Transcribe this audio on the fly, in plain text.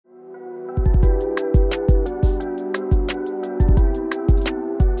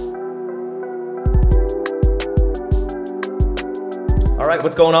right,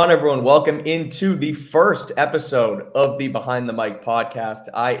 what's going on, everyone? Welcome into the first episode of the Behind the Mic podcast.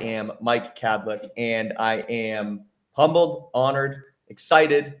 I am Mike Kadlick, and I am humbled, honored,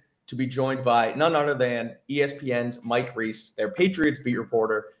 excited to be joined by none other than ESPN's Mike Reiss, their Patriots beat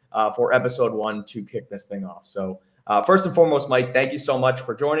reporter, for episode 1 to kick this thing off. So first and foremost, Mike, thank you so much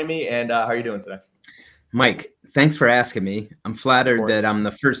for joining me, and how are you doing today? Mike, thanks for asking me. I'm flattered that I'm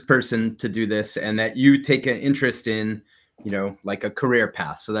the first person to do this and that you take an interest in, like a career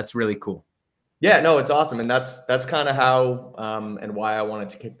path. So that's really cool. Yeah, no, it's awesome. And that's kind of how and why I wanted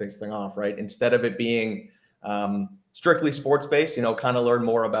to kick this thing off, right? Instead of it being strictly sports-based, kind of learn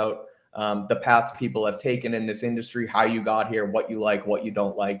more about the paths people have taken in this industry, how you got here, what you like, what you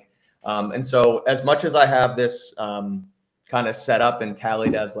don't like. And so as much as I have this kind of set up and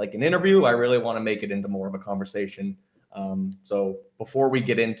tallied as like an interview, I really want to make it into more of a conversation. So before we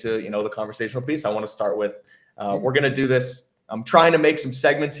get into, the conversational piece, I want to start with, we're going to do this. I'm trying to make some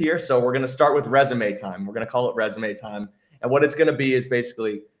segments here. So we're going to start with resume time. We're going to call it resume time. And what it's going to be is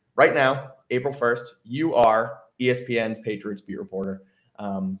basically right now, April 1st, you are ESPN's Patriots beat reporter.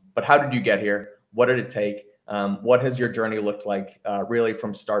 But how did you get here? What did it take? What has your journey looked like really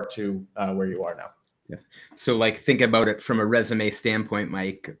from start to where you are now? Yeah. So like think about it from a resume standpoint,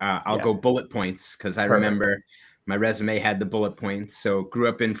 Mike. I'll go bullet points because I remember my resume had the bullet points. So grew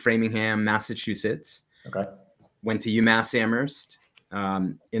up in Framingham, Massachusetts. Okay. Went to UMass Amherst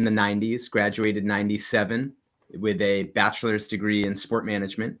in the 90s, graduated 97 with a bachelor's degree in sport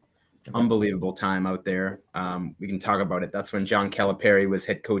management. Okay. Unbelievable time out there. We can talk about it. That's when John Calipari was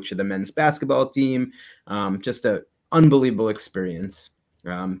head coach of the men's basketball team. Just an unbelievable experience.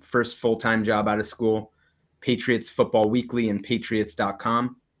 First full-time job out of school, Patriots Football Weekly and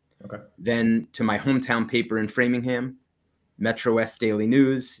Patriots.com. Okay. Then to my hometown paper in Framingham, Metro West Daily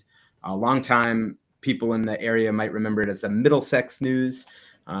News. A long time people in the area might remember it as the Middlesex News.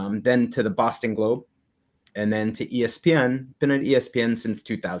 Then to the Boston Globe, and then to ESPN. Been at ESPN since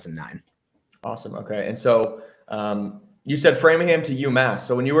 2009. Awesome. Okay. And so you said Framingham to UMass.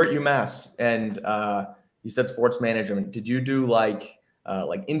 So when you were at UMass and you said sports management, did you do like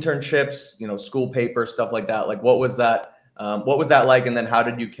internships, school paper, stuff like that? Like what was that like? And then how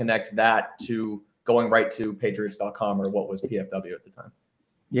did you connect that to going right to Patriots.com, or what was PFW at the time?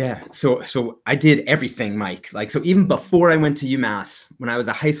 Yeah. So I did everything, Mike. So even before I went to UMass, when I was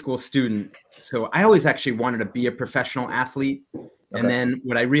a high school student, so I always actually wanted to be a professional athlete. Okay. And then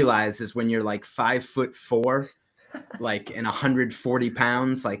what I realized is when you're like 5'4", and 140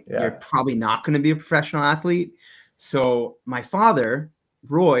 pounds, you're probably not going to be a professional athlete. So my father,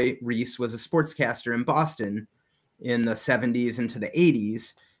 Roy Reiss, was a sportscaster in Boston in the 70s into the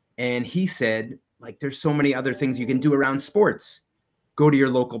 80s. And he said, there's so many other things you can do around sports. Go to your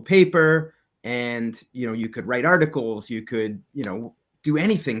local paper and, you could write articles. You could, do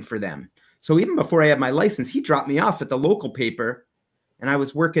anything for them. So even before I had my license, he dropped me off at the local paper. And I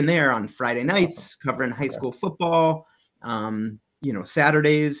was working there on Friday nights, covering high school football,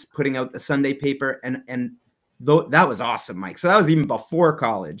 Saturdays, putting out the Sunday paper. And that was awesome, Mike. So that was even before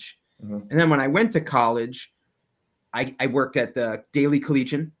college. Mm-hmm. And then when I went to college, I worked at the Daily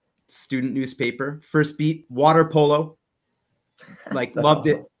Collegian student newspaper, first beat, water polo. Loved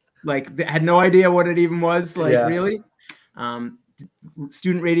it. Had no idea what it even was. Really.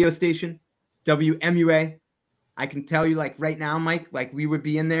 Student radio station, WMUA. I can tell you right now, Mike, we would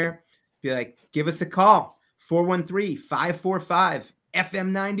be in there, be like, give us a call, 413-545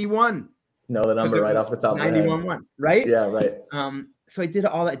 FM 91. Know the number right off the top of my head. 91.1, right? Yeah, right. So I did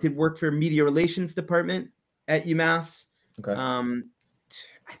all that. I did work for media relations department at UMass. Okay.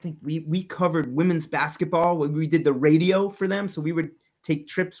 I think we covered women's basketball. We did the radio for them. So we would take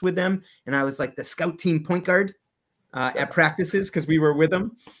trips with them. And I was like the scout team point guard at practices because we were with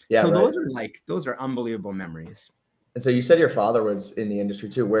them. Yeah. So those are unbelievable memories. And so you said your father was in the industry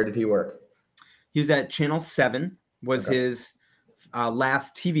too. Where did he work? He was at Channel 7 was his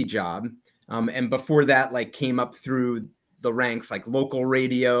last TV job. And before that, came up through the ranks, local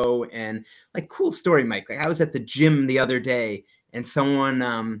radio and cool story, Mike. I was at the gym the other day and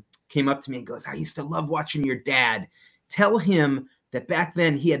someone came up to me and goes, I used to love watching your dad. Tell him that back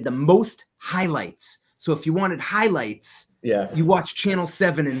then he had the most highlights. So if you wanted highlights, you watch Channel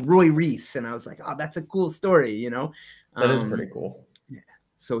 7 and Roy Reiss. And I was like, oh, that's a cool story, That is pretty cool. Yeah.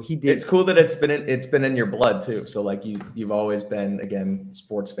 So he did. It's cool that it's been in your blood too. So you've always been, again,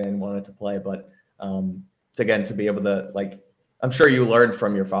 sports fan, wanted to play, but to be able to I'm sure you learned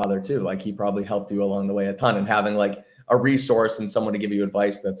from your father too. He probably helped you along the way a ton, and having a resource and someone to give you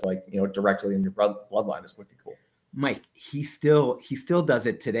advice that's directly in your bloodline is pretty cool. Mike, he still does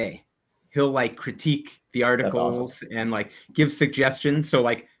it today. he'll like critique the articles awesome. and like give suggestions. So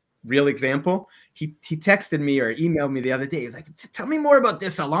like, real example, he texted me or emailed me the other day. He's like, tell me more about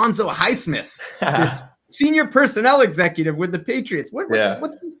this Alonzo Highsmith, this senior personnel executive with the Patriots.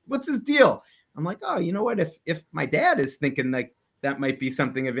 What's his deal? I'm like, oh, you know what? If my dad is thinking like that might be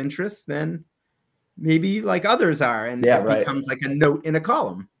something of interest, then maybe like others are, and it becomes like a note in a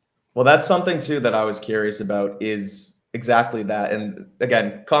column. Well, that's something too that I was curious about, is exactly that. And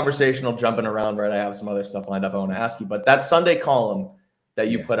again, conversational, jumping around, right? I have some other stuff lined up I want to ask you, but that Sunday column that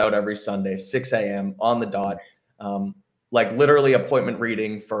you put out every Sunday, 6 a.m. on the dot, like literally appointment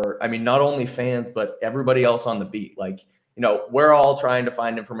reading for, I mean, not only fans, but everybody else on the beat. Like, you know, we're all trying to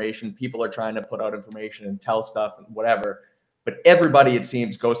find information. People are trying to put out information and tell stuff and whatever. But everybody, it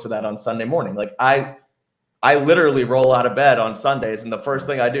seems, goes to that on Sunday morning. Like I literally roll out of bed on Sundays, and the first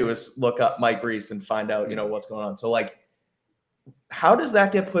thing I do is look up Mike Reiss and find out, you know, what's going on. So like, how does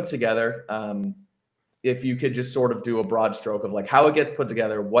that get put together? If you could just sort of do a broad stroke of like how it gets put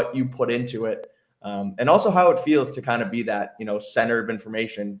together, what you put into it, and also how it feels to kind of be that, you know, center of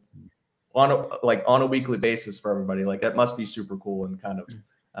information on a weekly basis for everybody. Like that must be super cool and kind of,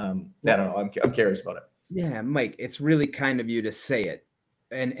 I don't know. I'm curious about it. Yeah, Mike, it's really kind of you to say it.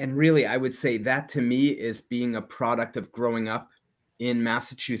 And really, I would say that to me is being a product of growing up in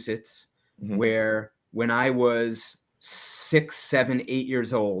Massachusetts, where when I was 6, 7, 8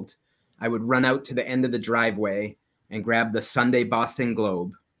 years old, I would run out to the end of the driveway and grab the Sunday Boston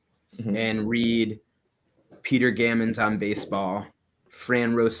Globe and read Peter Gammons on baseball,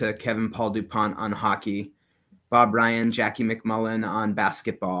 Fran Rosa, Kevin Paul DuPont on hockey, Bob Ryan, Jackie McMullen on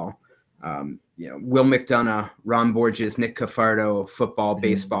basketball, you know, Will McDonough, Ron Borges, Nick Cafardo, football,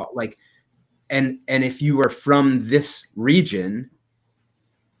 baseball, like, and if you were from this region,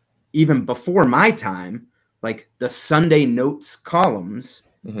 even before my time, like the Sunday Notes columns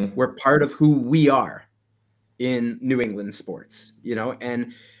were part of who we are in New England sports, you know,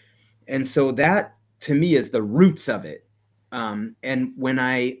 and so that to me is the roots of it. And when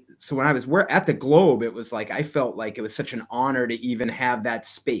I was at the Globe, it was like I felt like it was such an honor to even have that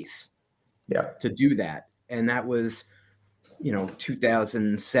space. To do that. And that was, you know,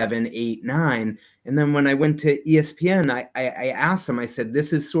 2007, 8, 9. And then when I went to ESPN, I asked them, I said,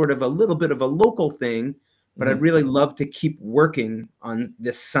 this is sort of a little bit of a local thing, but I'd really love to keep working on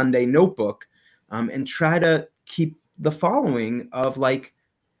this Sunday notebook and try to keep the following of like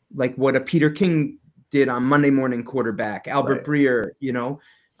what a Peter King did on Monday Morning Quarterback, Albert Breer, you know.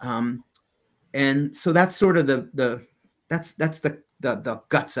 And so that's sort of that's the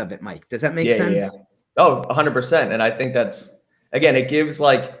guts of it, Mike. Does that make sense? Yeah. Oh, 100%. And I think that's, again, it gives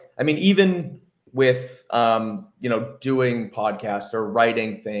like, I mean, even with, you know, doing podcasts or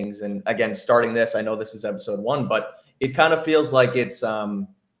writing things, and again, starting this, I know this is episode 1, but it kind of feels like it's,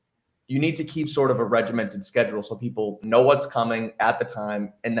 you need to keep sort of a regimented schedule so people know what's coming at the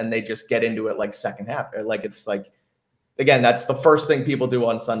time, and then they just get into it like second half. Or like, it's like, again, that's the first thing people do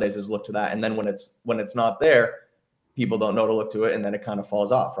on Sundays is look to that. And then when it's not there, people don't know to look to it, and then it kind of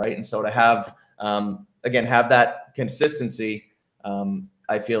falls off, right? And so to have, again, have that consistency,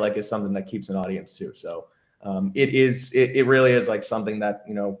 I feel like is something that keeps an audience too. So it really is like something that,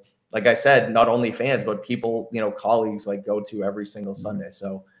 you know, like I said, not only fans, but people, you know, colleagues like go to every single Sunday.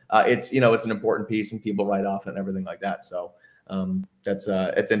 So it's, you know, it's an important piece, and people write off and everything like that. So that's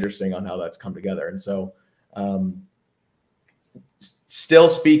it's interesting on how that's come together. And so still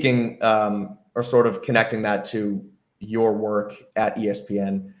speaking, or sort of connecting that to your work at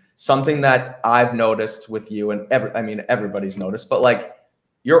ESPN, something that I've noticed with you, and everybody's noticed, but like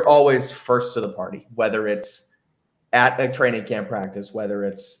you're always first to the party, whether it's at a training camp practice, whether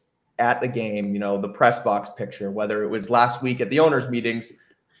it's at the game, you know, the press box picture, whether it was last week at the owners' meetings,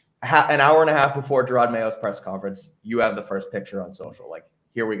 an hour and a half before Gerard Mayo's press conference, you have the first picture on social. Like,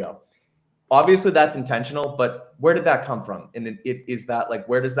 here we go. Obviously that's intentional, but where did that come from? And is that like,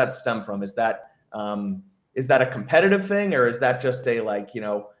 where does that stem from? Is that a competitive thing, or is that just a, like, you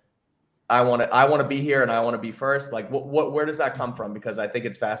know, I want to be here and I want to be first? Like where does that come from? Because I think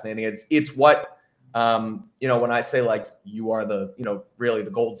it's fascinating. It's what, you know, when I say like you are the, you know, really the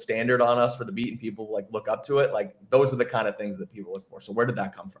gold standard on us for the beat, and people like look up to it, like those are the kind of things that people look for. So where did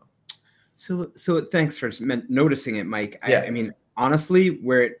that come from? So thanks for noticing it, Mike. I mean, honestly,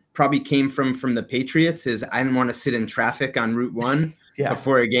 where it probably came from the Patriots is I didn't want to sit in traffic on Route 1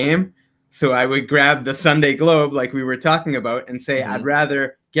 before a game. So I would grab the Sunday Globe, like we were talking about, and say, I'd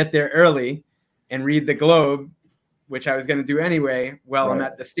rather get there early and read the Globe, which I was going to do anyway, while I'm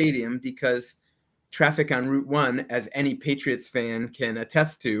at the stadium, because traffic on Route 1, as any Patriots fan can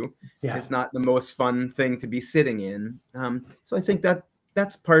attest to, is not the most fun thing to be sitting in. So I think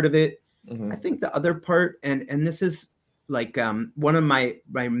that's part of it. I think the other part, and this is like one of my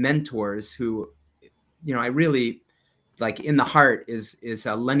mentors who, you know, I really like in the heart is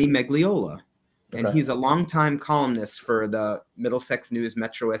Lenny Magliola. And he's a longtime columnist for the Middlesex News,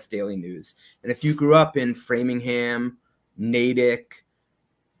 Metro West Daily News. And if you grew up in Framingham, Natick,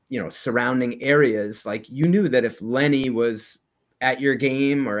 you know, surrounding areas, like you knew that if Lenny was at your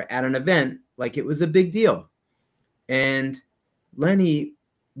game or at an event, like it was a big deal. And Lenny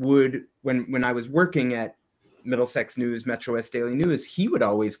would, when I was working at Middlesex News, Metro West Daily News, he would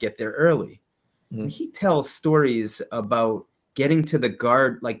always get there early. And he tells stories about getting to the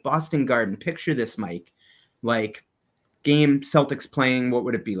guard, like Boston Garden. Picture this, Mike, like game Celtics playing, what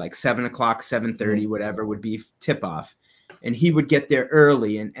would it be, like 7 o'clock, 7:30, whatever would be tip off. And he would get there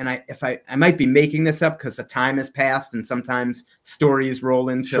early. And I might be making this up because the time has passed and sometimes stories roll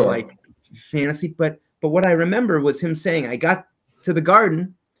into like fantasy. But what I remember was him saying, I got to the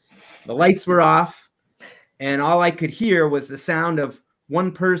Garden, the lights were off, and all I could hear was the sound of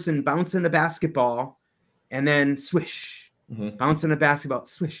one person bouncing the basketball and then swish, bouncing the basketball,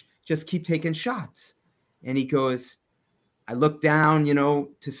 swish, just keep taking shots. And he goes, I looked down, you know,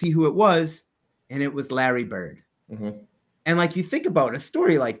 to see who it was, and it was Larry Bird. And like you think about a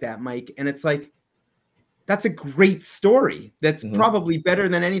story like that, Mike, and it's like, that's a great story. That's probably better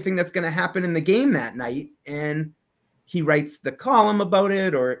than anything that's going to happen in the game that night. And he writes the column about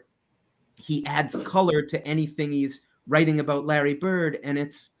it, or he adds color to anything he's writing about Larry Bird. And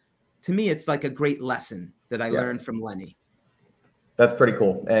it's, to me, it's like a great lesson that I learned from Lenny. That's pretty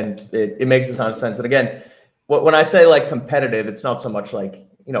cool. And it makes a ton of sense. And again, when I say like competitive, it's not so much like,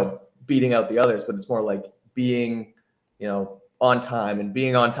 you know, beating out the others, but it's more like being, you know, on time, and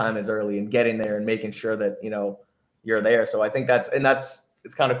being on time as early and getting there and making sure that, you know, you're there. So I think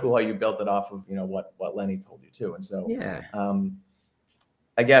it's kind of cool how you built it off of, you know, what Lenny told you too. And so,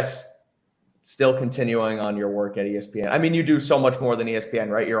 I guess still continuing on your work at ESPN. I mean, you do so much more than ESPN,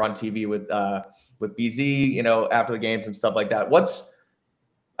 right? You're on TV with BZ, you know, after the games and stuff like that. What's,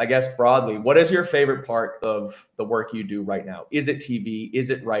 I guess broadly, what is your favorite part of the work you do right now? Is it TV?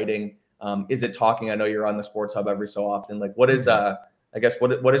 Is it writing? Is it talking? I know you're on the Sports Hub every so often. Like, what is, I guess,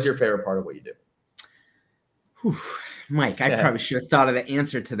 what is your favorite part of what you do? Whew. Mike, I probably should have thought of the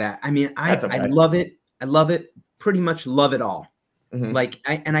answer to that. I mean, I love it. I love it. Pretty much love it all. Like,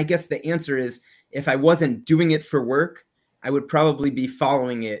 I guess the answer is, if I wasn't doing it for work, I would probably be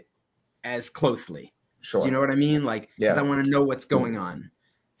following it as closely. Do you know what I mean? Like, because I want to know what's going on.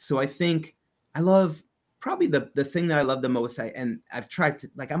 So I think I love probably the thing that I love the most. And I've tried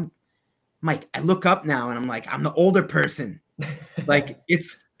to, like, Mike, I look up now and I'm like, I'm the older person. Like,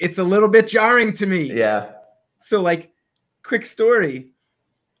 it's a little bit jarring to me. Yeah. So like, quick story.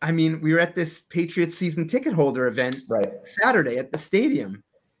 I mean, we were at this Patriots season ticket holder event Saturday at the stadium.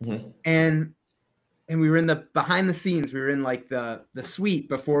 And we were in the behind the scenes. We were in like the suite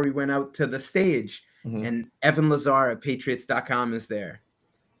before we went out to the stage. And Evan Lazar at Patriots.com is there.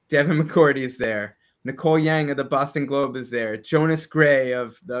 Devin McCourty is there. Nicole Yang of the Boston Globe is there. Jonas Gray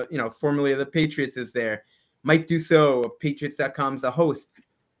of the, you know, formerly of the Patriots is there. Mike Dussault of Patriots.com is the host.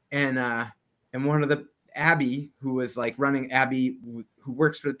 And one of the Abby, who was like running, Abby, who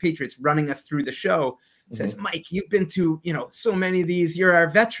works for the Patriots, running us through the show, says, Mike, you've been to, you know, so many of these, you're our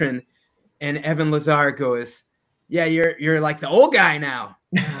veteran. And Evan Lazar goes, yeah, you're like the old guy now.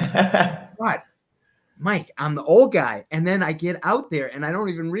 Like, what? Mike, I'm the old guy. And then I get out there and I don't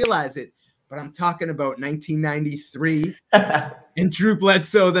even realize it, but I'm talking about 1993 and Drew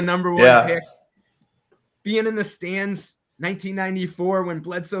Bledsoe, the #1 pick, being in the stands 1994 when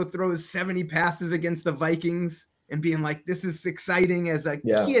Bledsoe throws 70 passes against the Vikings and being like, this is exciting as a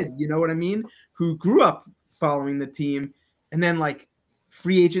kid, you know what I mean? Who grew up following the team. And then like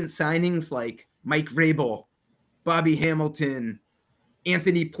free agent signings like Mike Vrabel, Bobby Hamilton,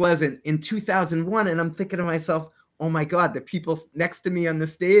 Anthony Pleasant in 2001. And I'm thinking to myself, oh my God, the people next to me on the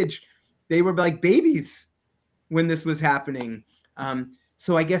stage, they were like babies when this was happening.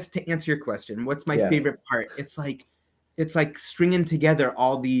 So I guess to answer your question, what's my favorite part? It's like stringing together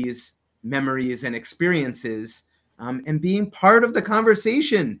all these memories and experiences and being part of the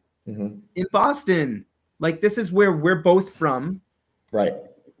conversation in Boston. Like, this is where we're both from. Right.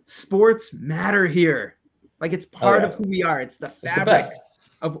 Sports matter here. Like, it's part of who we are. It's the fabric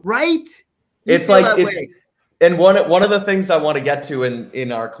of, right? It's like, and one of the things I want to get to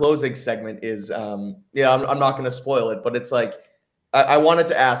in our closing segment is, I'm not going to spoil it, but it's like, I wanted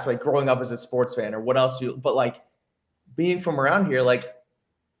to ask, like, growing up as a sports fan, or what else but like being from around here, like,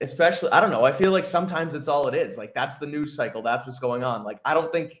 especially, I don't know, I feel like sometimes it's all it is. Like, that's the news cycle. That's what's going on. Like, I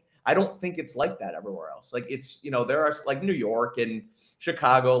don't think I don't think it's like that everywhere else. Like it's, there are like New York and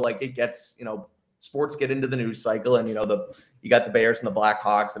Chicago, like it gets, sports get into the news cycle, and, you got the Bears and the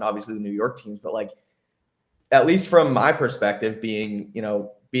Blackhawks and obviously the New York teams. But like, at least from my perspective, being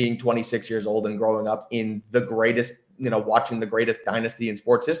 26 years old and growing up in the greatest, watching the greatest dynasty in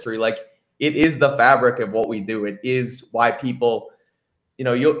sports history, like it is the fabric of what we do. It is why people,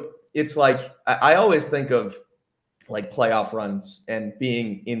 it's like, I always think of like playoff runs and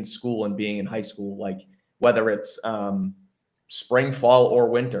being in school and being in high school, like whether it's spring, fall, or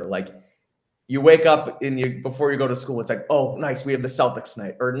winter, like you wake up before you go to school, it's like, oh, nice, we have the Celtics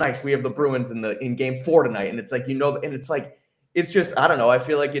tonight, or nice, we have the Bruins in game 4 tonight. And it's like, and it's like, it's just, I don't know. I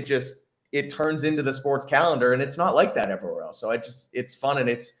feel like it turns into the sports calendar, and it's not like that everywhere else. So it's fun, and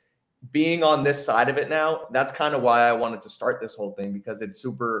it's being on this side of it now. That's kind of why I wanted to start this whole thing, because it's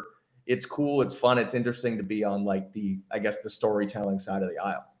cool. It's fun. It's interesting to be on like the storytelling side of the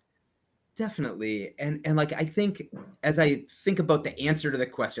aisle. Definitely. And like, I think as I think about the answer to the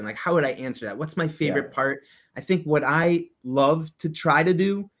question, like, how would I answer that? What's my favorite part? I think what I love to try to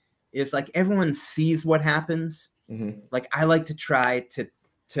do is like, everyone sees what happens. Mm-hmm. Like I like to try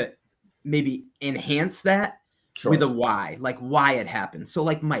to maybe enhance that with a why, like why it happened. So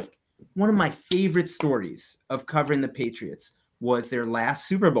like, Mike, one of my favorite stories of covering the Patriots was their last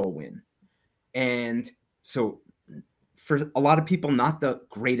Super Bowl win. And so for a lot of people, not the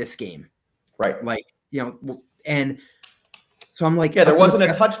greatest game. Right. Like, and so I'm like, there wasn't a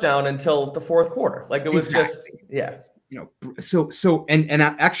touchdown until the fourth quarter. Like it was So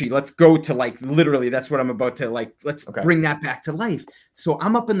actually let's go to like, literally, that's what I'm about to like, let's bring that back to life. So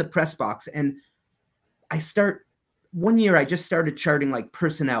I'm up in the press box, and one year I just started charting like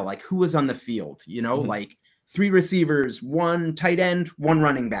personnel, like who was on the field, mm-hmm. like 3 receivers, 1 tight end, 1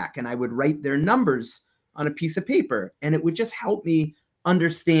 running back. And I would write their numbers on a piece of paper, and it would just help me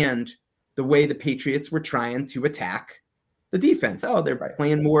understand the way the Patriots were trying to attack the defense. Oh, they're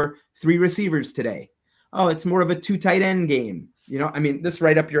playing more 3 receivers today. Oh, it's more of a 2 tight end game. I mean, this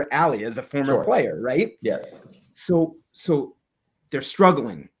right up your alley as a former player, right? Yeah. So they're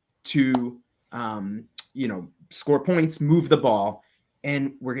struggling to, score points, move the ball,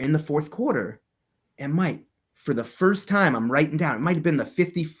 and we're in the fourth quarter. And Mike, for the first time, I'm writing down, it might have been the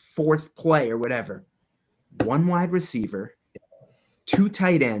 54th play or whatever. 1 wide receiver, 2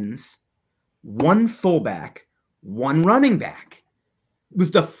 tight ends, 1 fullback, 1 running back. It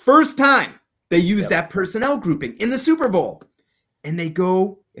was the first time they used that personnel grouping in the Super Bowl. And they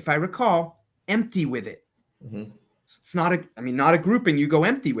go, if I recall, empty with it. Mm-hmm. It's not a grouping you go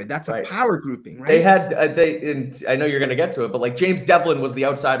empty with. That's a power grouping, right? They had, and I know you're going to get to it, but like James Devlin was the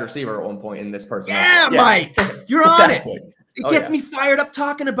outside receiver at one point in this personnel. Yeah, Mike, you're on it. It gets me fired up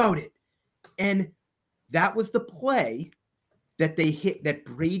talking about it. And that was the play that that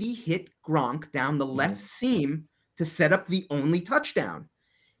Brady hit Gronk down the left seam to set up the only touchdown.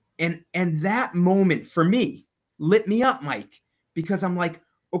 And that moment for me lit me up, Mike, because I'm like,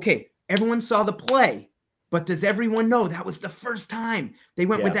 okay, everyone saw the play, but does everyone know that was the first time they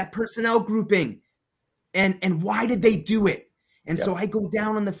went with that personnel grouping? And why did they do it? And so I go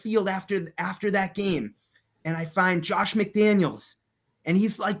down on the field after that game, and I find Josh McDaniels, and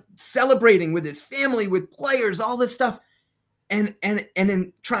he's like celebrating with his family, with players, all this stuff. And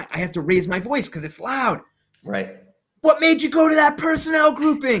then I have to raise my voice because it's loud. Right. What made you go to that personnel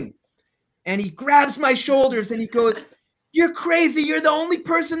grouping? And he grabs my shoulders and he goes, "You're crazy. You're the only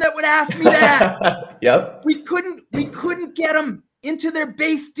person that would ask me that." Yep. We couldn't get them into their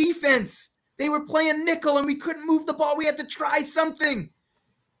base defense. They were playing nickel and we couldn't move the ball. We had to try something.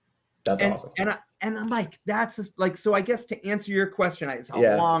 That's awesome. And I'm like, that's just like, so I guess to answer your question, it's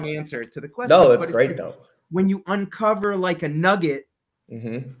a long answer to the question. No, that's great though. When you uncover like a nugget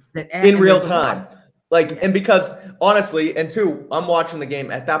that in real time. And because honestly, and two, I'm watching the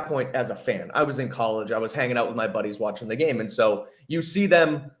game at that point as a fan. I was in college. I was hanging out with my buddies watching the game. And so you see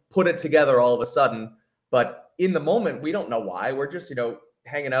them put it together all of a sudden. But in the moment, we don't know why. We're just,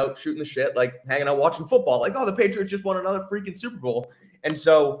 hanging out, shooting the shit, like hanging out, watching football. Like, oh, the Patriots just won another freaking Super Bowl. And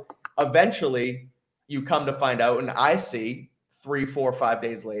so eventually you come to find out, and I see 3, 4, 5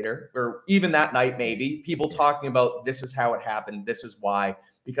 days later, or even that night, maybe people talking about this is how it happened. This is why,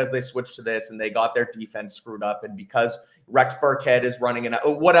 because they switched to this and they got their defense screwed up, and because Rex Burkhead is running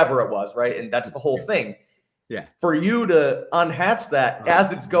whatever it was, right? And that's the whole thing. Yeah. For you to unhatch that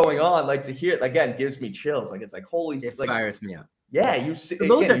as it's going on, like to hear it again, gives me chills. Like it's like holy, it like, fires me up. Yeah, you see,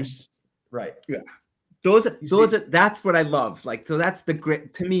 so again, right? Yeah, that's what I love. Like, so that's the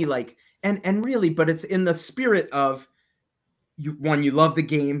grit to me. Like, and really, but it's in the spirit of you love the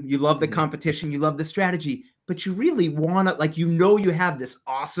game, you love the competition, you love the strategy, but you really want to, like, you have this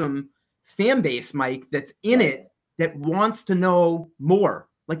awesome fan base, Mike, that's in it, that wants to know more.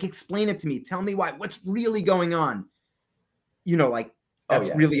 Like, explain it to me. Tell me why. What's really going on? Like, that's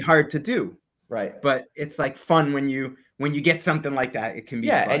really hard to do. Right. But it's like fun when you get something like that. It can be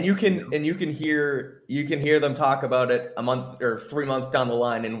fun, and you can hear them talk about it a month or 3 months down the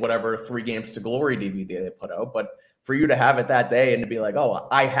line in whatever 3 Games to Glory DVD they put out. But for you to have it that day and to be like, oh,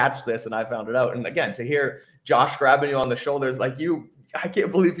 I hatched this and I found it out. And again, to hear Josh grabbing you on the shoulders, like, I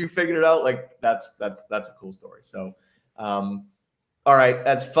can't believe you figured it out. Like, that's a cool story. So, all right.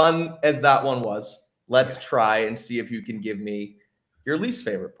 As fun as that one was, let's try and see if you can give me your least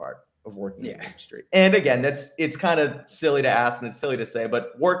favorite part of working in the industry. And again, it's kind of silly to ask and it's silly to say,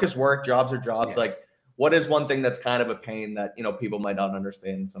 but work is work, jobs are jobs. Like, what is one thing that's kind of a pain that, people might not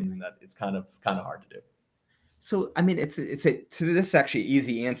understand, something that it's kind of hard to do? So, I mean, it's this is actually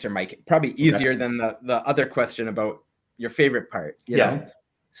easy answer, Mike. Probably easier than the other question about your favorite part. You know?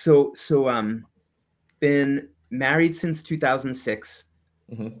 So been married since 2006.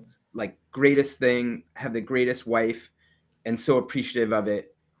 Like, greatest thing, have the greatest wife, and so appreciative of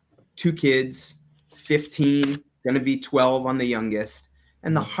it. 2 kids, 15, going to be 12 on the youngest.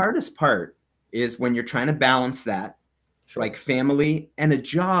 And the hardest part is when you're trying to balance that, like family and a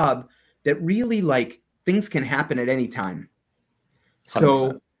job that really, like, things can happen at any time.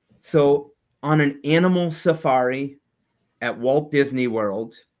 100%. So on an animal safari at Walt Disney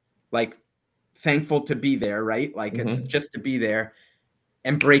World, like, thankful to be there, right? Like, it's just to be there,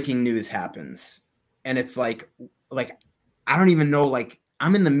 and breaking news happens. And it's like, I don't even know, like,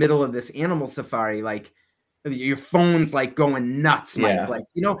 I'm in the middle of this animal safari, like, your phone's like going nuts, Mike. Like,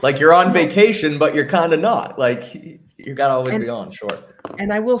 like you're on vacation, but you're kind of not. Like, you gotta always be on. Sure.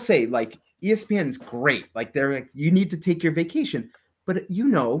 And I will say, like, ESPN's great. Like, they're like, you need to take your vacation, but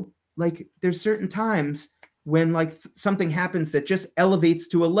like, there's certain times when, like, something happens that just elevates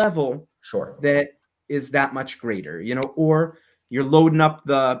to a level that is that much greater, or you're loading up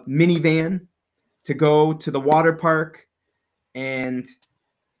the minivan to go to the water park and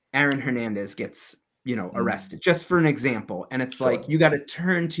Aaron Hernandez gets, arrested, just for an example. And it's like, you got to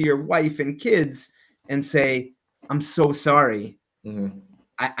turn to your wife and kids and say, I'm so sorry.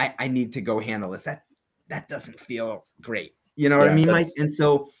 I need to go handle this. That doesn't feel great. You know what I mean, Mike? And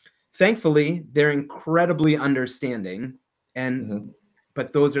so thankfully they're incredibly understanding. And,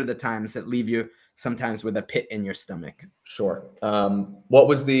 but those are the times that leave you sometimes with a pit in your stomach. Sure. What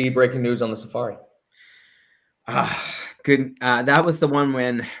was the breaking news on the safari? Good. That was the one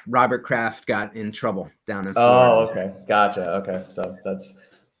when Robert Kraft got in trouble down in Florida. Oh, okay. Gotcha. Okay. So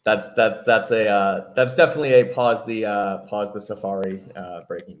that's definitely a pause the safari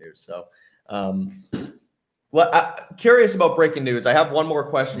breaking news. So, curious about breaking news. I have one more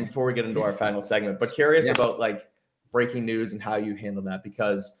question before we get into our final segment, but curious about, like, breaking news and how you handle that,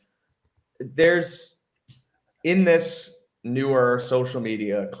 because there's, in this newer social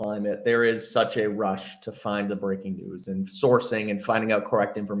media climate, there is such a rush to find the breaking news and sourcing and finding out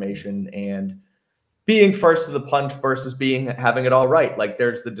correct information and being first to the punch versus having it all right. Like,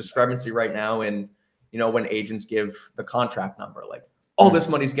 there's the discrepancy right now in, when agents give the contract number, like, all this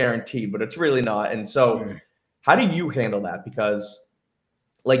money's guaranteed, but it's really not. And so how do you handle that? Because,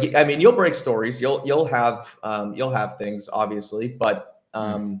 like, I mean, you'll break stories, you'll have things, obviously, but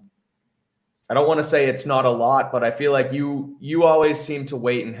I don't want to say it's not a lot, but I feel like you always seem to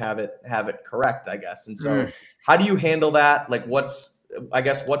wait and have it correct, I guess. And so how do you handle that? Like, what's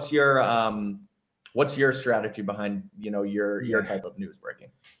your strategy behind, your type of news breaking?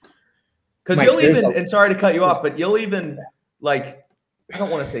 Because you'll even, and sorry to cut you off, but you'll even, like, I don't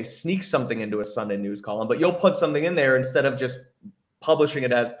want to say sneak something into a Sunday news column, but you'll put something in there instead of just publishing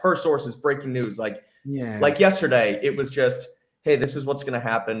it as per sources breaking news. Like yesterday, it was just, hey, this is what's going to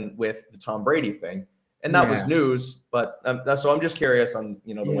happen with the Tom Brady thing. And that was news. But so I'm just curious on,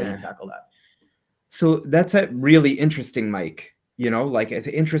 the way you tackle that. So that's a really interesting, Mike. Like, it's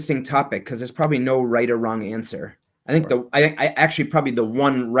an interesting topic because there's probably no right or wrong answer. I think I actually probably the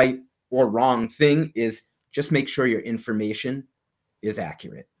one right or wrong thing is just make sure your information is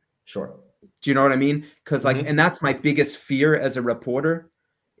accurate. Sure. Do you know what I mean? Because, like, and that's my biggest fear as a reporter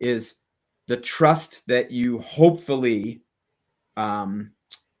is the trust that you hopefully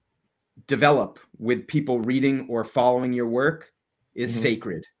develop with people reading or following your work is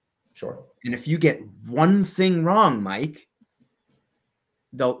sacred. Sure. And if you get one thing wrong, Mike,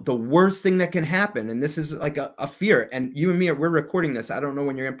 the worst thing that can happen, and this is like a fear, and you and me, we're recording this, I don't know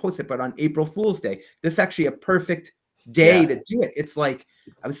when you're gonna post it, but on April Fool's Day, this is actually a perfect day to do it. It's like,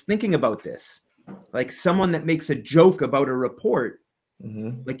 I was thinking about this, like, someone that makes a joke about a report,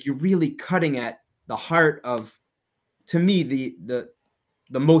 like, you're really cutting at the heart of, to me, the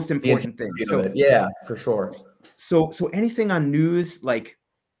most important thing. So yeah, for sure. So anything on news, like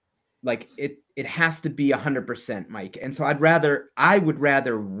it has to be 100%, Mike. And so I would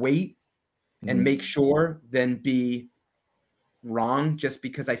rather wait and make sure than be wrong, just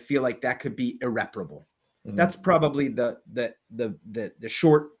because I feel like that could be irreparable. That's probably the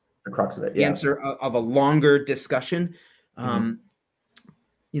short, the crux of it, answer of a longer discussion.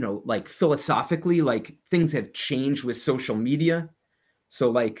 You know, like philosophically, like things have changed with social media. So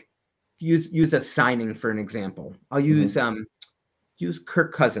like use a signing for an example. I'll use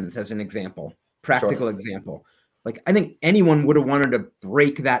Kirk Cousins as an example, practical example. Like I think anyone would have wanted to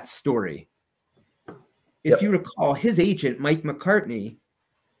break that story. If you recall, his agent, Mike McCartney,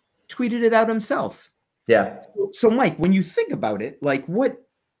 tweeted it out himself. Yeah. So Mike, when you think about it, like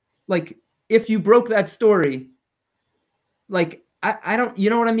if you broke that story, like I don't,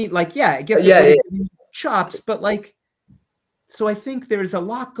 you know what I mean? Like, yeah, I guess chops, but like, so I think there's a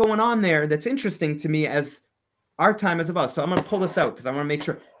lot going on there that's interesting to me as our time is about. So I'm going to pull this out because I want to make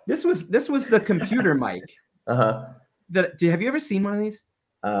sure this was the computer, Mike. Have you ever seen one of these?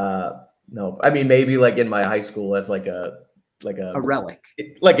 No, I mean, maybe like in my high school as like a relic,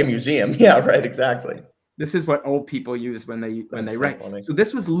 like a museum. Yeah, right. Exactly. This is what old people use when they write. So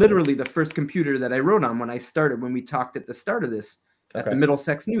this was literally the first computer that I wrote on when I started, when we talked at the start of this at the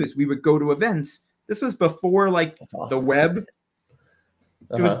Middlesex News. We would go to events. This was before like the web.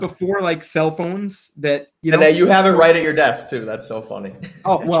 It was before like cell phones that, you know. And then you have it right at your desk too. That's so funny.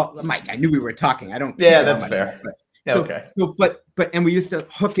 Oh, well, Mike, I knew we were talking. I don't. Yeah, that's fair. And we used to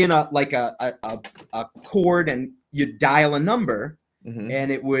hook in a cord and you'd dial a number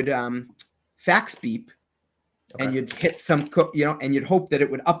and it would fax beep and you'd hit some, and you'd hope that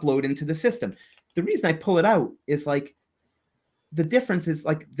it would upload into the system. The reason I pull it out is like, the difference is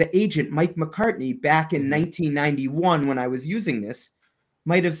like the agent, Mike McCartney, back in 1991, when I was using this,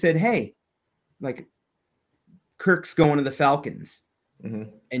 might have said, hey, like Kirk's going to the Falcons.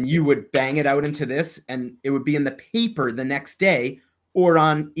 And you would bang it out into this and it would be in the paper the next day or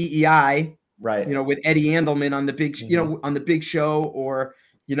on EEI, right? You know, with Eddie Andelman on the big, on the big show, or,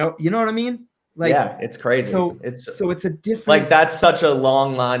 you know what I mean? Like, yeah, it's crazy. So it's a different, like, that's such a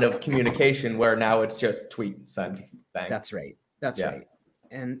long line of communication where now it's just tweet, send, bang. That's right. That's right.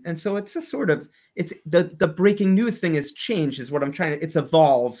 And so it's a sort of, it's the breaking news thing has changed, is what I'm trying to, it's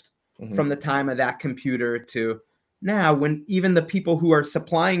evolved from the time of that computer to now, when even the people who are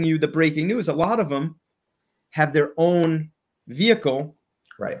supplying you the breaking news, a lot of them have their own vehicle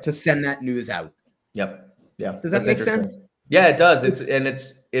to send that news out. Yep. Yeah. Does that make sense? Yeah, it does.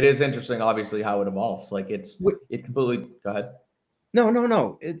 It is interesting, obviously, how it evolves. Like it completely, go ahead.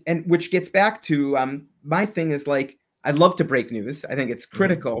 No. And which gets back to my thing is like, I love to break news. I think it's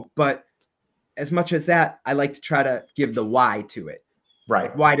critical, but as much as that, I like to try to give the why to it. Right.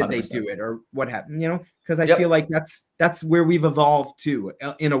 Like, why did 100%. They do it, or what happened? You know, because I feel like that's where we've evolved to,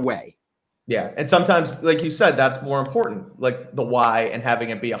 in a way. Yeah, and sometimes, like you said, that's more important, like the why, and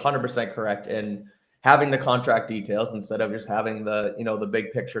having it be 100% correct, and having the contract details instead of just having the, the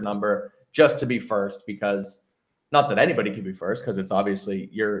big picture number just to be first. Because not that anybody can be first, because it's obviously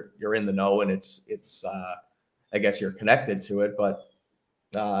you're in the know, and it's I guess you're connected to it, but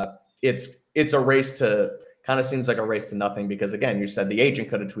it's a race to, kind of seems like a race to nothing, because again, you said the agent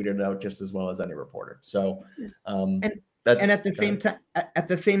could have tweeted it out just as well as any reporter. So and at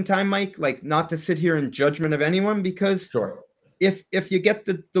the same time, Mike, like, not to sit here in judgment of anyone, because if you get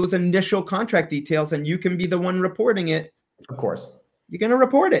those initial contract details and you can be the one reporting it, of course, you're going to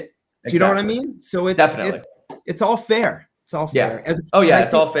report it. Do you know what I mean? So it's definitely, it's all fair. It's all fair.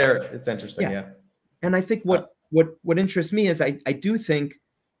 It's all fair. It's interesting. Yeah. And I think what interests me is I do think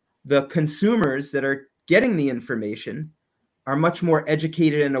the consumers that are getting the information are much more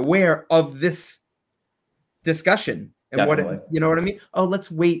educated and aware of this discussion and Definitely. what, you know what I mean? Oh,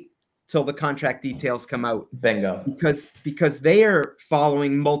 let's wait till the contract details come out. Bingo. Because they are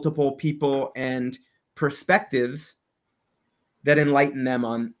following multiple people and perspectives that enlighten them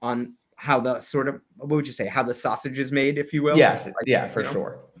on how the sort of, what would you say, how the sausage is made, if you will? Yes. Yeah, for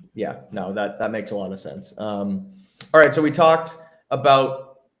sure. Yeah, no, that makes a lot of sense. All right. So we talked about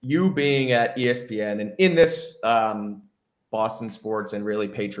you being at ESPN and in this Boston sports and really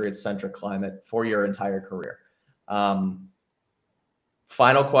Patriots centric climate for your entire career.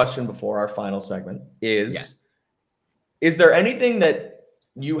 Final question before our final segment is there anything that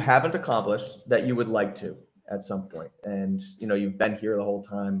you haven't accomplished that you would like to at some point? And, you've been here the whole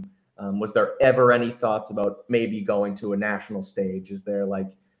time. Was there ever any thoughts about maybe going to a national stage? Is there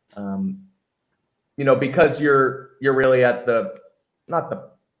like, because you're really at not the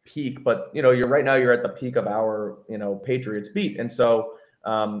peak, but you're right now you're at the peak of our Patriots beat, and so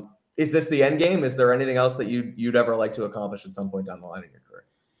is this the end game? Is there anything else that you'd ever like to accomplish at some point down the line in your career?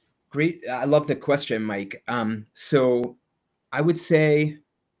 Great. I love the question, Mike. So I would say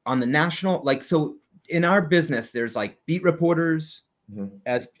on the national, like, so in our business, there's like beat reporters,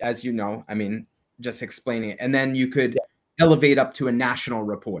 as you know, I mean, just explaining it. And then you could elevate up to a national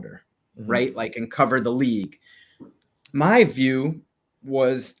reporter, right? Like, and cover the league. My view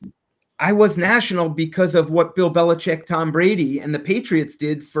was I was national because of what Bill Belichick, Tom Brady, and the Patriots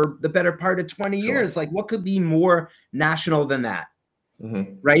did for the better part of 20 years. Like, what could be more national than that?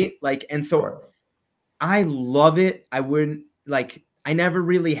 Right? Like, and so I love it. I wouldn't like, I never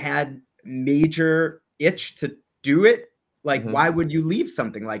really had major itch to do it. Like, why would you leave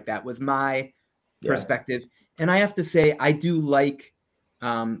something like that was my perspective. And I have to say, I do like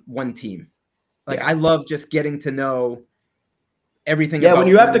one team. Like, I love just getting to know everything. Yeah, when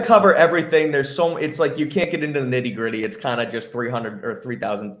you have to cover everything, it's like you can't get into the nitty gritty. It's kind of just 300 or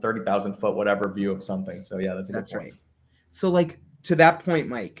 3,000, 30,000 foot, whatever view of something. So yeah, that's a good point. Right. So like, to that point,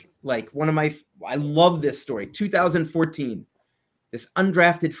 Mike, like I love this story. 2014, this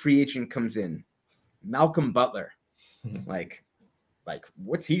undrafted free agent comes in, Malcolm Butler. Like,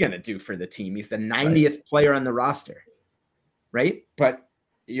 what's he going to do for the team? He's the 90th player on the roster, right? But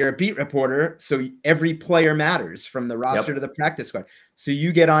you're a beat reporter, so every player matters from the roster to the practice squad. So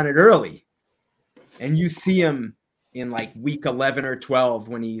you get on it early, and you see him in like week 11 or 12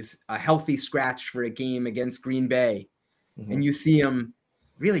 when he's a healthy scratch for a game against Green Bay. And you see him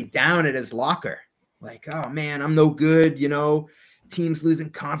really down at his locker. Like, oh, man, I'm no good. Team's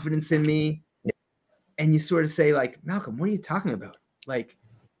losing confidence in me. And you sort of say, like, Malcolm, what are you talking about? Like,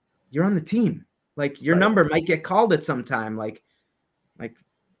 you're on the team. Like, your number might get called at some time. Like,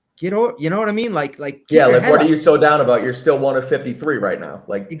 get over, you know what I mean? Like, yeah, like, what are you so down about? You're still one of 53 right now.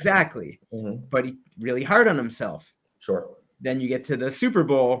 Like, exactly. But he really hard on himself. Sure. Then you get to the Super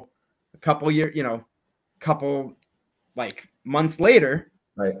Bowl a couple years, like months later,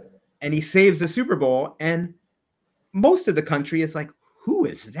 right? And he saves the Super Bowl, and most of the country is like, who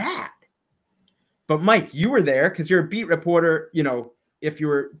is that? But Mike, you were there because you're a beat reporter. If you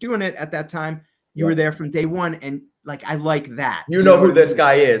were doing it at that time, you were there from day one. And like, I like that. You know who this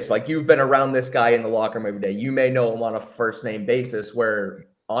guy is. Like, you've been around this guy in the locker room every day. You may know him on a first name basis, where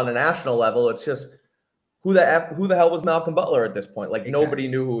on a national level, it's just who the hell was Malcolm Butler at this point? Like, nobody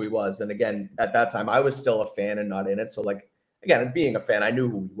knew who he was. And again, at that time, I was still a fan and not in it. So like, again, being a fan, I knew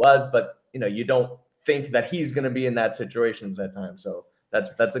who he was, but you don't think that he's going to be in that situation at that time. So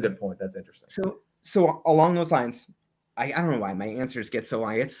that's a good point. That's interesting. So along those lines, I don't know why my answers get so long.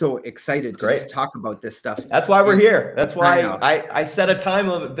 I get so excited to just talk about this stuff. That's why we're here. That's why I set a time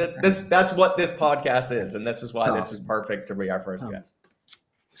limit. That's what this podcast is, and this is why this is perfect to be our first guest.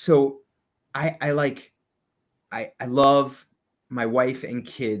 So I love my wife and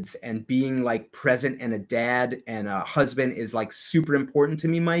kids, and being like present and a dad and a husband is like super important to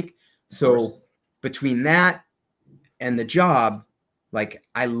me, Mike. So between that and the job, like,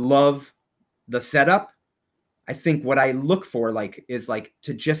 I love the setup. I think what I look for, like, is like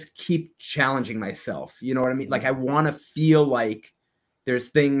to just keep challenging myself. You know what I mean? Like, I want to feel like there's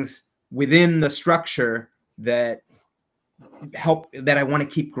things within the structure that help, that I want to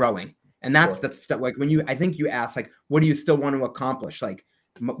keep growing. And that's the stuff, like, I think you asked, like, what do you still want to accomplish? Like,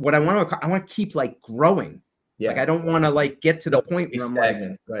 what I want to keep like growing. Yeah. Like, I don't want to like get to the point where I'm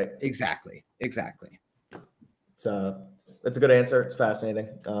stagnant. Like, right. Exactly. It's a good answer. It's fascinating.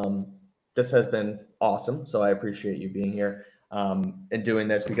 This has been awesome. So I appreciate you being here and doing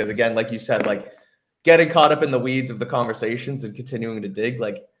this, because again, like you said, like, getting caught up in the weeds of the conversations and continuing to dig,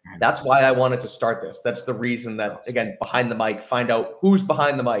 like, that's why I wanted to start this. That's the reason that, again, behind the mic, find out who's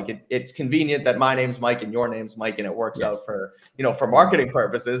behind the mic. It's convenient that my name's Mike and your name's Mike, and it works out for, for marketing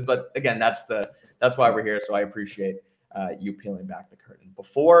purposes. But again, that's why we're here. So I appreciate you peeling back the curtain.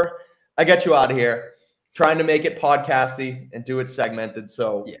 Before I get you out of here, trying to make it podcasty and do it segmented.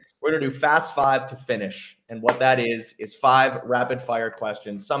 So we're going to do fast 5 to finish. And what that is 5 rapid fire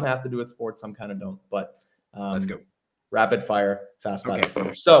questions. Some have to do with sports, some kind of don't. But let's go. Rapid fire, fast 5 to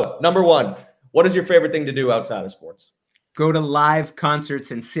finish. So number 1, what is your favorite thing to do outside of sports? Go to live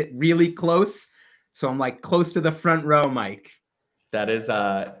concerts and sit really close. So I'm like close to the front row, Mike. That is,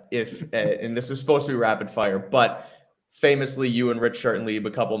 and this is supposed to be rapid fire, but famously, you and Rich Shirton-Lieb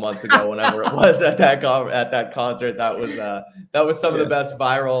a couple months ago, whenever it was at that concert, that was some of the best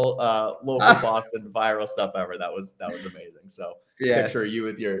viral local Boston viral stuff ever. That was amazing. So picture you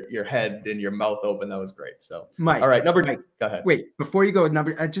with your head and your mouth open. That was great. So Mike, all right, number 2. Go ahead. Wait, before you go,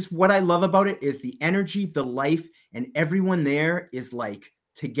 just what I love about it is the energy, the life, and everyone there is like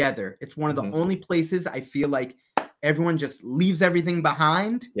together. It's one of the Mhm. only places I feel like everyone just leaves everything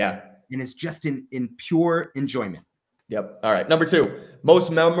behind. Yeah. And it's just in pure enjoyment. Yep. All right. Number 2,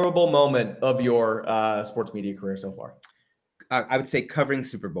 most memorable moment of your sports media career so far. I would say covering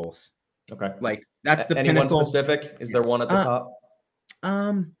Super Bowls. Okay. Like that's the Anyone pinnacle. specific? Is there one at the top?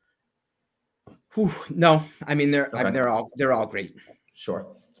 No, I mean Okay. they're all great.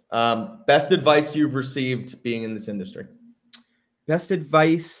 Sure. Best advice you've received being in this industry. Best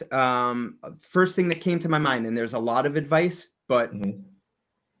advice. First thing that came to my mind, and there's a lot of advice, but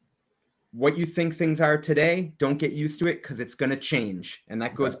what you think things are today, don't get used to it because it's going to change. And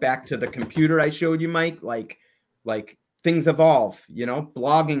that goes back to the computer I showed you, Mike. Like things evolve, you know,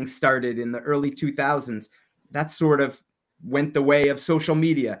 blogging started in the early 2000s. That sort of went the way of social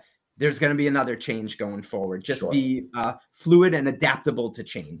media. There's going to be another change going forward. Just be fluid and adaptable to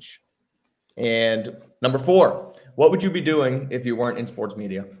change. And number 4, what would you be doing if you weren't in sports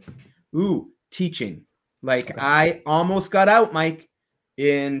media? Teaching. Like I almost got out, Mike.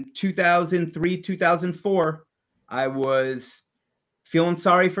 In 2003, 2004, I was feeling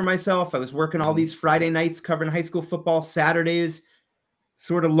sorry for myself. I was working all these Friday nights covering high school football, Saturdays,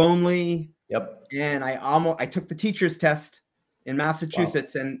 sort of lonely. Yep. And I took the teacher's test in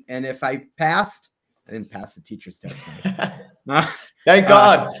Massachusetts. Wow. And if I passed, I didn't pass the teacher's test. Thank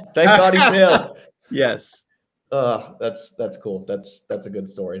God. Thank God he failed. Yes. That's cool. That's a good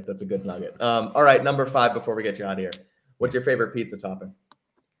story. That's a good nugget. All right. Number 5, before we get you out of here, what's your favorite pizza topping?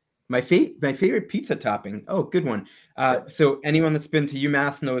 My favorite pizza topping. Oh, good one. So anyone that's been to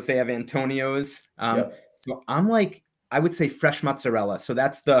UMass knows they have Antonio's. So I'm like, I would say fresh mozzarella. So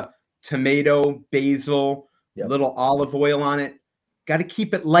that's the tomato, basil, little olive oil on it. Got to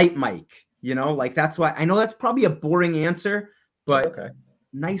keep it light, Mike. You know, like that's why I know that's probably a boring answer, but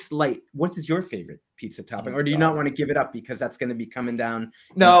nice light. What is your favorite pizza topping? Or do you not want to give it up because that's going to be coming down?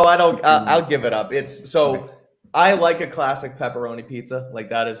 No, I don't. I'll give it up. It's so I like a classic pepperoni pizza. Like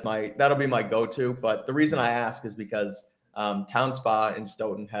that'll be my go-to. But the reason I ask is because Town Spa in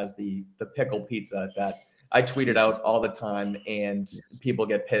Stoughton has the pickle pizza that I tweet it out all the time, and people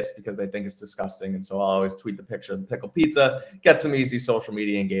get pissed because they think it's disgusting. And so I'll always tweet the picture of the pickle pizza, get some easy social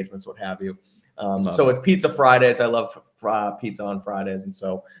media engagements, what have you. So it's Pizza Fridays. I love pizza on Fridays. And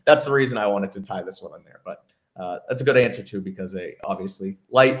so that's the reason I wanted to tie this one in there. But that's a good answer too, because obviously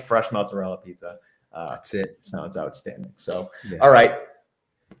light, fresh mozzarella pizza. That's it. Sounds outstanding. So, all right.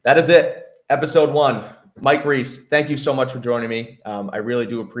 That is it. Episode 1. Mike Reiss, thank you so much for joining me. I really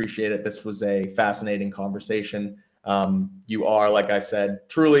do appreciate it. This was a fascinating conversation. You are, like I said,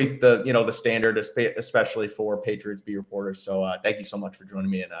 truly the standard, especially for Patriots beat reporters. So thank you so much for joining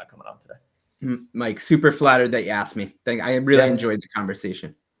me and coming on today. Mike, super flattered that you asked me. I really enjoyed the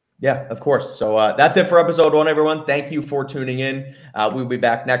conversation. Yeah, of course. So that's it for episode 1, everyone. Thank you for tuning in. We'll be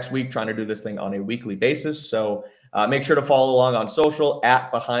back next week trying to do this thing on a weekly basis. So make sure to follow along on social at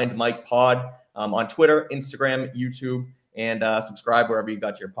Behind Mike Pod on Twitter, Instagram, YouTube, and subscribe wherever you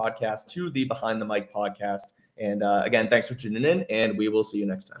got your podcast to the Behind the Mike podcast. And again, thanks for tuning in, and we will see you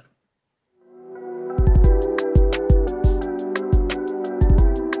next time.